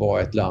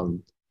vad ett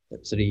lands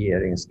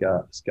regering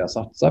ska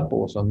satsa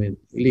på, som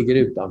ligger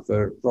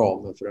utanför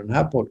ramen för den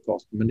här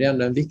podcasten. Men det är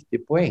ändå en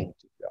viktig poäng,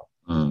 tycker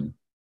jag. Mm.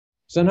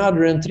 Sen hade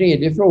du en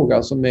tredje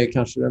fråga som är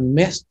kanske den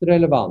mest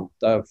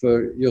relevanta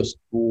för just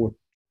vårt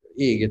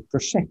eget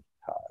projekt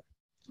här.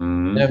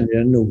 Nämligen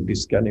den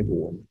nordiska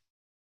nivån.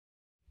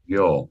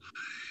 Ja,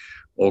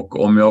 och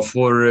om jag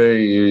får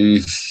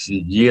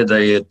ge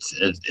dig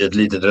ett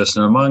litet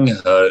resonemang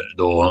här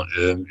då,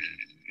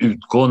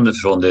 utgående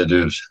från det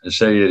du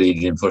säger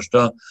i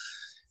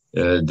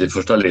det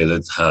första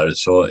ledet här,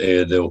 så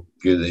är det, och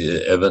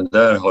även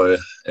där har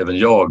även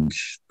jag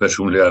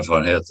personliga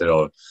erfarenheter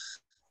av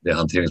det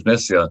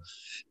hanteringsmässiga,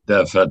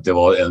 därför att det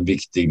var en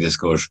viktig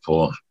diskurs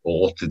på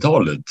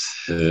 80-talet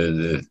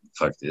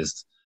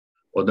faktiskt.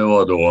 Och det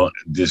var då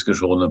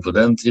diskussionen på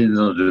den tiden,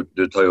 och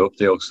du tar ju upp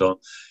det också,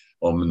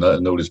 om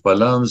nordisk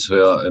balans. Och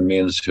jag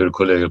minns hur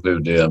kollegor på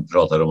UD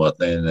pratade om att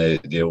nej,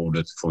 det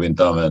ordet får vi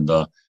inte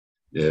använda.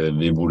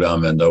 Vi borde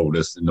använda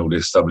ordet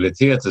nordisk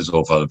stabilitet i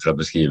så fall för att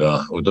beskriva.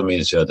 Och då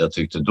minns jag att jag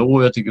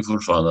tycker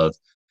fortfarande att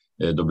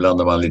då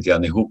blandar man lite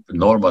grann ihop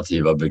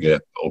normativa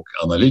begrepp och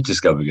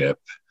analytiska begrepp.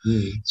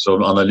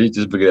 Som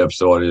analytiskt begrepp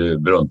så var det ju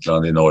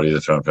Brundtland i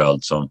Norge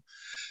framförallt som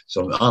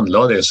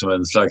anlade det som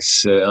en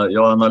slags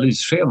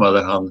analysschema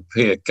där han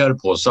pekar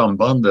på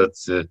sambandet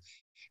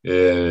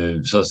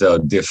så att säga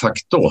de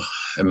facto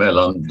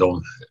mellan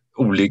de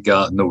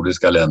olika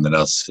nordiska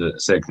ländernas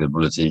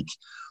säkerhetspolitik,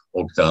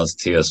 och där hans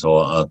tes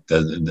var att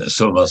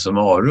summa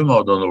summarum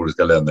av de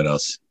nordiska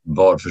ländernas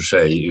var för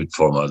sig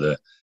utformade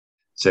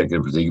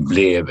säkerhetspolitik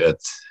blev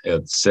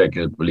ett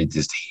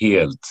säkerhetspolitiskt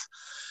helt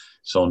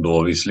som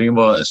då visserligen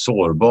var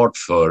sårbart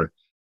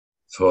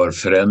för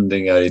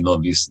förändringar i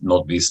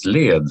något visst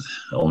led,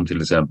 om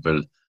till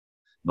exempel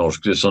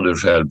norsk, som du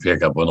själv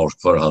pekar på,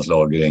 norsk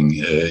förhandslagring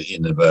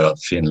innebär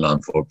att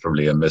Finland får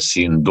problem med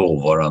sin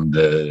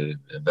dåvarande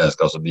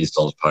vänskaps- och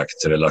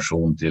biståndspakt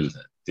relation till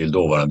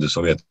dåvarande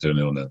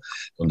Sovjetunionen.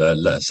 De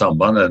där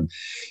sambanden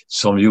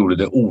som gjorde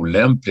det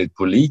olämpligt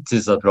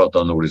politiskt att prata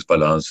om nordisk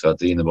balans, för att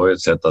det innebar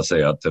ett sätt att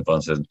säga att det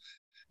fanns en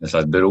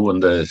slags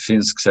beroende,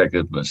 finsk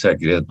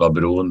säkerhet var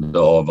beroende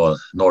av vad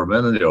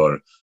norrmännen gör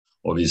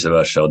och vice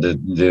versa. Och det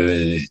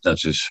är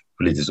naturligtvis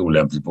politiskt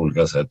olämpligt på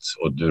olika sätt.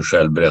 Och du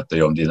själv berättar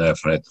ju om dina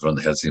erfarenheter från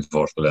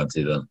Helsingfors på den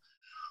tiden.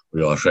 Och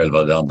jag själv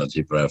hade andra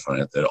typer av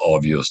erfarenheter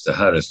av just det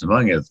här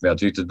resonemanget. Men jag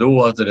tyckte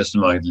då att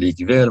resonemanget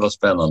likväl var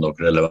spännande och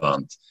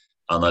relevant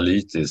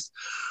analytiskt.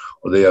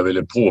 Och det jag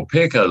ville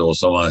påpeka då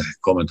som en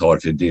kommentar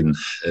till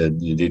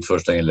ditt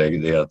första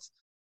inlägg, är att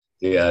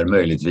det är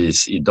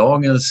möjligtvis i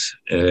dagens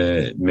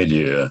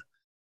miljö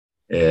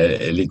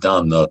lite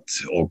annat,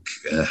 och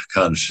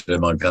kanske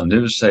man kan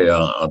nu säga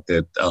att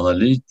det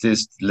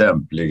analytiskt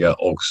lämpliga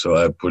också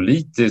är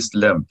politiskt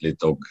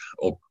lämpligt och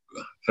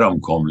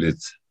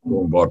framkomligt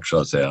gångbart, så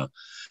att säga.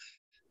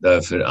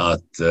 Därför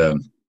att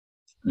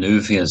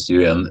nu finns det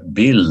ju en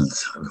bild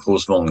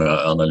hos många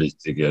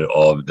analytiker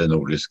av det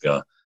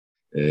nordiska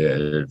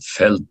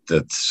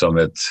fältet som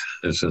ett,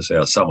 så att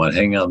säga,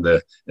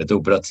 ett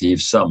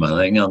operativt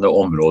sammanhängande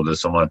område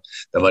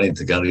där man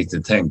inte kan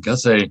riktigt tänka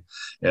sig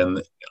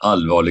en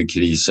allvarlig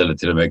kris eller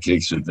till och med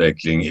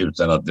krigsutveckling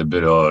utan att det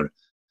berör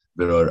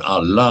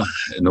alla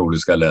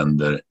nordiska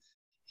länder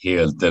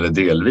helt eller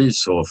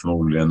delvis, och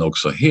förmodligen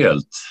också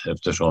helt,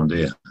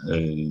 eftersom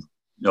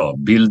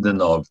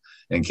bilden av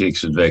en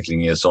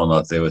krigsutveckling är sån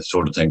att det är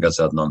svårt att tänka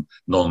sig att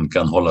någon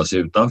kan hålla sig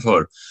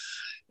utanför,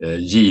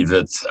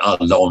 givet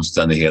alla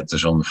omständigheter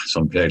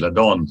som präglar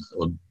dagen,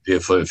 och det är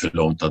för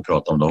långt att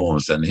prata om de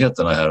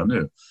omständigheterna här och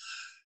nu.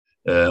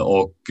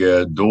 Och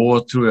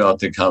då tror jag att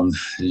det kan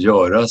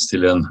göras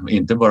till en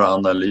inte bara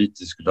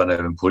analytisk utan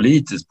även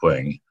politisk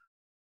poäng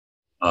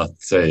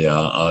att säga,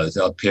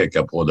 att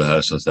peka på det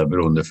här, så att säga,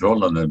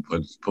 beroendeförhållanden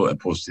på ett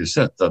positivt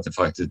sätt, att det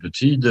faktiskt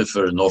betyder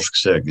för norsk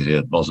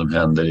säkerhet vad som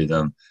händer i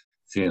den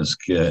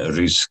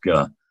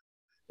finsk-ryska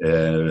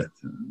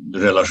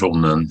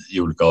relationen i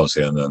olika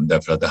avseenden,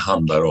 därför att det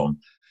handlar om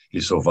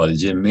i så fall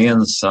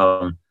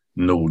gemensam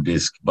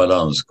nordisk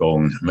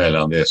balansgång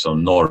mellan det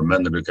som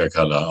norrmännen brukar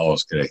kalla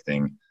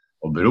avskräckning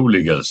och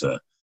beroligelse.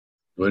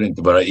 Då är det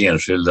inte bara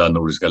enskilda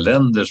nordiska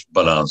länders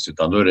balans,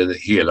 utan då är det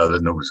hela det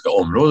nordiska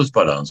områdets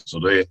balans.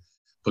 Och då är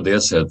på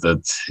det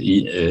sättet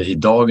i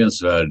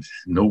dagens värld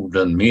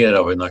Norden mer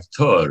av en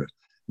aktör,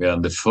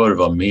 medan det förr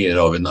var mer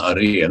av en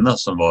arena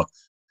som var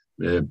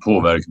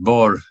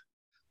påverkbar,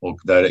 och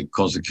där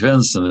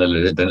konsekvensen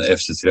eller den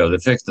eftersträvade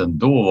effekten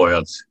då var ju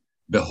att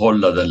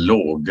behålla den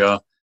låga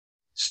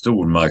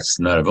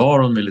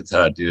stormaktsnärvaron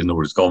militärt i det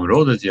nordiska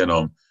området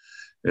genom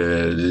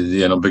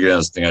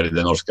begränsningar i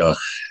det norska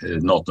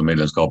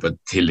NATO-medlemskapet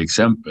till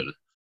exempel.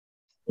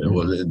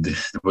 Och det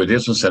var det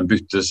som sen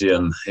byttes i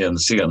en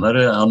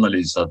senare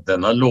analys, att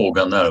denna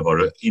låga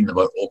närvaro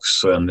innebar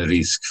också en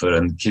risk för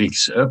en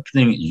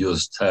krigsöppning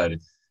just här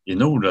i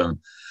Norden,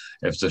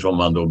 eftersom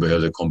man då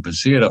behövde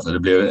kompensera, för det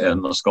blev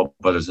man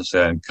skapade så att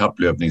säga en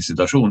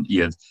kapplöpningssituation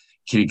i ett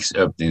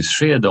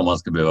krigsöppningsskede om man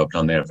ska behöva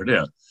planera för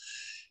det.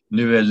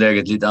 Nu är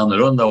läget lite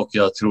annorlunda, och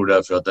jag tror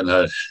därför att den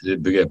här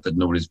begreppet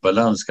nordisk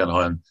balans kan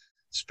ha en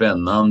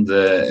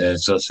spännande,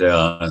 så att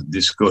säga,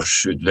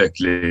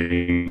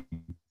 diskursutveckling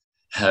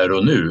här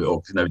och nu,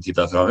 och när vi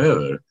tittar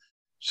framöver,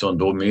 som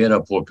då mera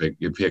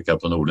pekar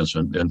på Norden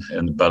som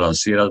en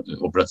balanserad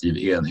operativ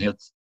enhet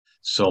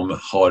som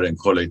har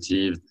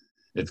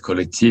ett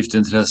kollektivt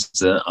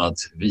intresse att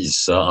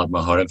visa att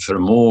man har en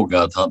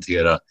förmåga att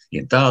hantera,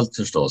 inte allt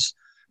förstås,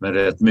 men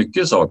rätt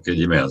mycket saker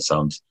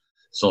gemensamt,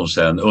 som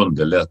sen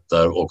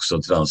underlättar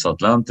också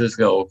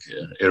transatlantiska och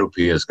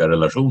europeiska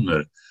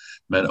relationer,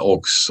 men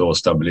också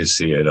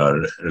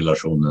stabiliserar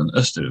relationen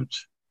österut,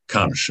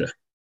 kanske.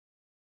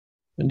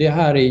 Men det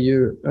här är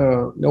ju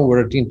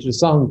oerhört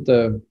intressant.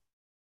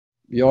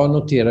 Jag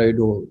noterar ju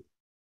då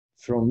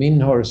från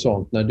min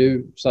horisont, när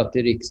du satt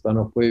i riksdagen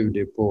och på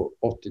UD på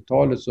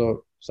 80-talet,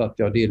 så satt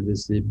jag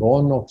delvis i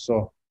Bonn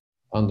också,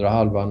 andra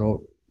halvan,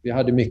 och vi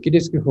hade mycket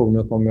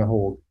diskussioner, kommer jag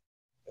ihåg,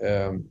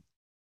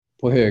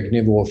 på hög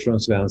nivå från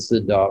svensk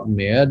sida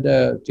med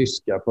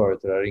tyska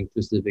företrädare,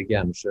 inklusive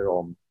Genscher,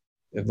 om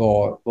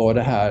vad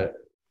det här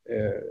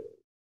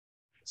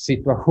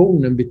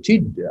situationen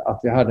betydde, att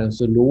vi hade en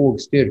så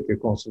låg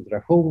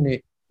styrkekoncentration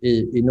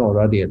i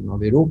norra delen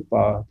av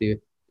Europa. Det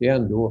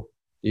är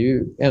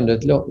ju ändå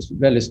ett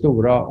väldigt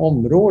stora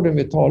områden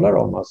vi talar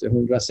om, alltså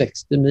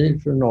 160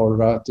 mil från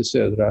norra till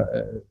södra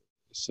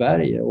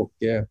Sverige,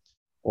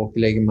 och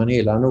lägger man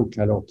hela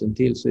Nordkalotten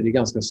till så är det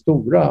ganska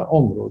stora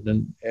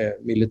områden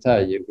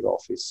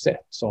militärgeografiskt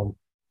sett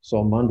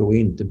som man då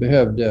inte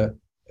behövde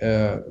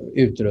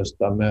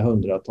utrusta med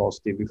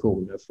hundratals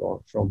divisioner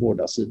från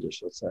båda sidor,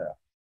 så att säga.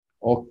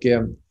 Och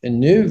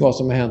nu, vad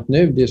som har hänt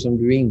nu, det som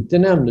du inte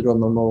nämnde då,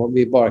 men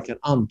vi bara kan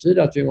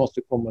antyda att vi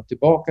måste komma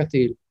tillbaka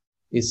till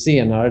i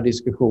senare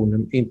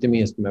diskussioner, inte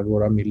minst med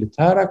våra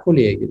militära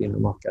kollegor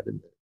inom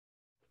akademin.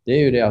 det är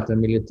ju det att den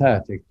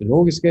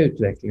militärteknologiska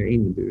utvecklingen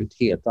inneburit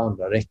helt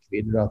andra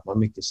räckvidder och att man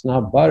mycket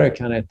snabbare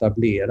kan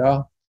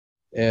etablera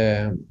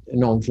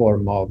någon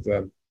form av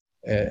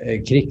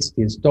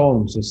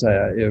krigstillstånd så att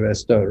säga över ett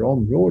större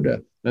område.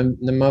 Men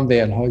när man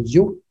väl har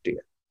gjort det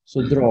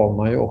så drar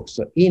man ju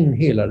också in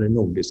hela det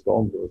nordiska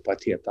området på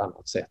ett helt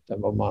annat sätt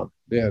än vad man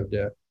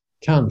behövde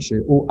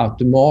kanske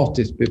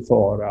automatiskt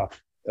befara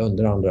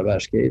under andra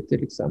världskriget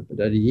till exempel,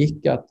 där det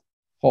gick att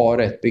ha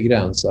rätt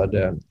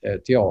begränsade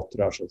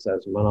teatrar så att säga,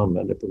 som man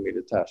använder på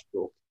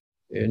militärspråk.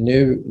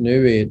 Nu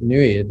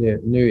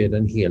är det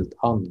en helt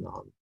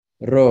annan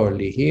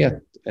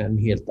rörlighet, en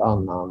helt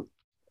annan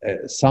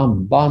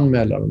samband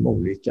mellan de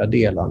olika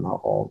delarna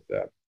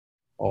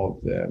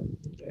av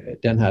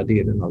den här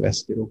delen av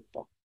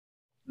Västeuropa.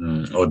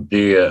 Och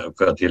det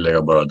får jag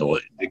tillägga bara då,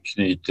 det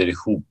knyter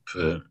ihop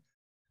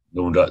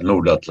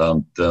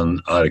Nordatlanten,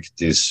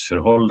 Arktis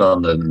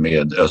förhållanden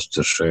med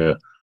Östersjö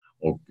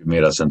och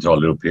mera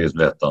centraleuropeiskt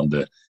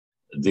lättande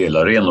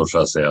delarenor så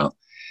att säga.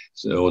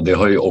 Och det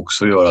har ju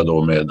också att göra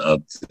då med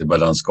att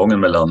balansgången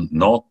mellan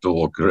NATO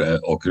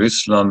och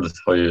Ryssland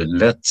har ju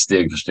lett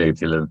steg för steg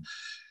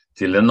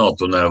till en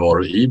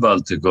NATO-närvaro i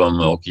Baltikum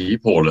och i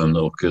Polen,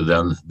 och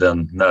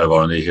den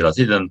närvaron är hela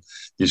tiden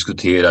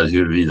diskuterad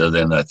huruvida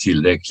den är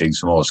tillräcklig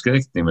som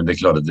avskräckning, men det är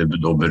klart att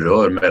det då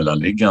berör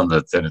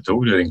mellanliggande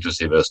territorier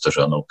inklusive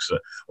Östersjön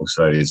och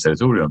Sveriges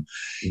territorium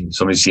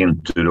som i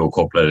sin tur då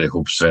kopplar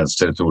ihop svenskt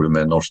territorium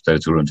med norskt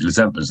territorium till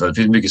exempel. Så det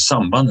finns mycket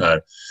samband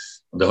här.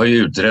 Det har ju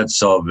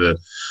utretts av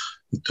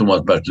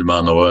Thomas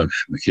Bertelman och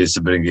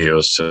Christer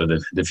Bringeus.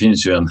 Det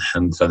finns ju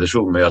en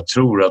tradition, men jag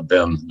tror att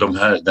den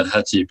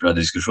här typen av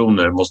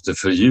diskussioner måste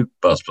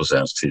fördjupas på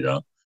svensk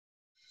sida.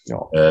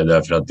 Ja.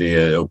 Därför att det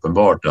är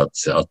uppenbart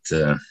att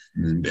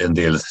en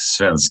del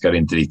svenskar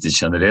inte riktigt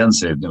känner igen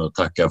sig, och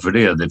tacka för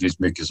det. Det finns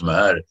mycket som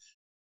är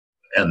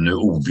ännu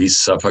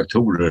ovissa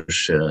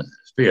faktorers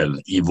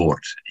spel i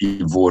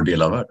vår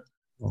del av världen.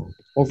 Ja.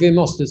 Och vi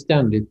måste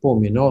ständigt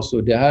påminna oss,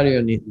 och det här är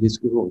en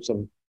diskussion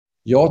som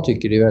jag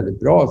tycker är väldigt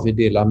bra att vi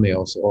delar med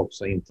oss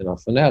också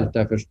internationellt.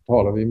 Därför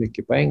talar vi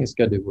mycket på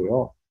engelska, du och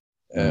jag.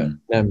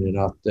 Nämligen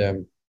att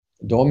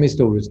de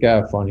historiska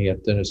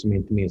erfarenheter som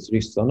inte minst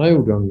ryssarna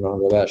gjorde under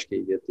andra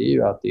världskriget är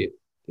ju att det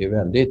är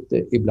väldigt,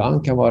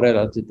 ibland kan vara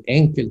relativt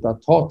enkelt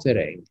att ta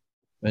terräng,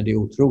 men det är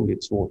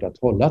otroligt svårt att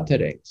hålla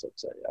terräng så att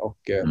säga.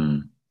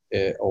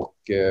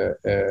 Och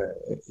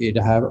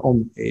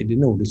i det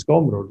nordiska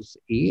området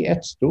är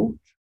ett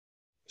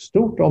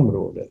stort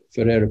område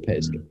för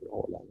europeiska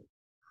förhållanden.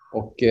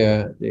 Och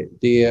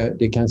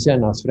det kan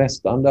kännas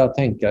frestande att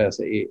tänka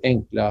sig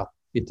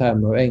i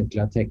termer av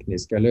enkla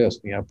tekniska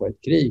lösningar på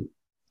ett krig.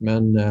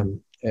 Men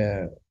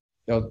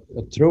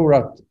jag tror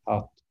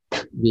att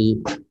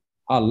vi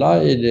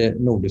alla i det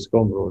nordiska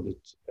området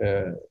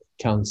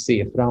kan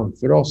se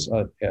framför oss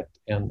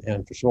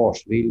en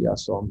försvarsvilja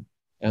som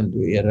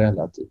ändå är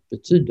relativt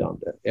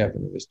betydande, även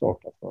om vi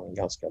startar från en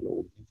ganska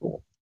låg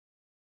nivå.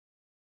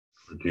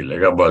 Jag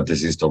tillägga bara till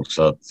sist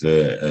också att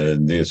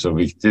det är så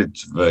viktigt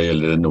vad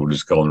gäller det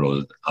nordiska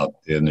området att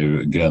det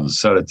nu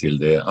gränsar till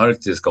det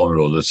arktiska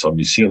området, som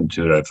i sin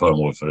tur är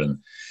föremål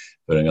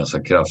för en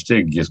ganska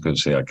kraftig, ska jag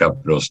säga,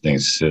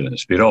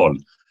 kapprustningsspiral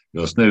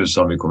just nu,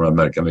 som vi kommer att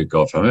märka mycket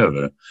av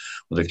framöver.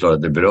 Och det är klart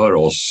att det berör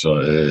oss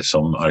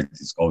som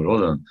arktiska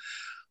områden.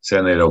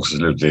 Sen är det också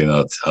slutligen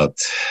att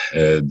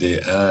det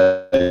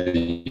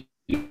är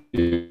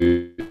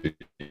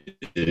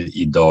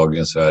i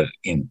dagens värld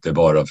inte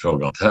bara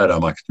fråga om militära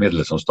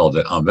maktmedel som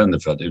stater använder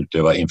för att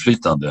utöva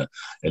inflytande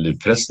eller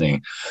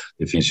utpressning.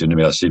 Det finns ju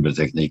numera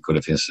cyberteknik och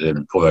det finns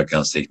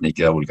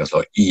påverkanstekniker av olika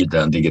slag i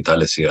den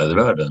digitaliserade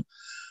världen.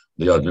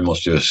 Det gör att vi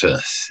måste ju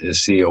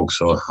se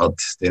också att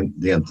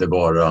det är inte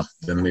bara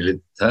den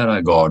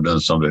militära garden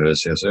som behöver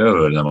ses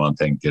över när man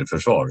tänker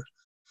försvar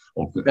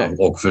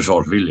och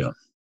försvarsvilja.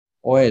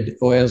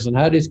 Och en sån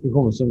här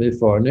diskussion som vi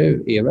för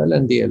nu är väl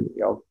en del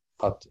av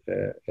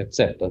ett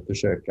sätt att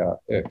försöka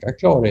öka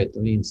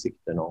klarheten och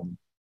insikten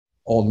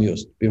om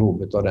just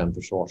behovet av den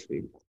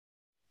försvarsviljan.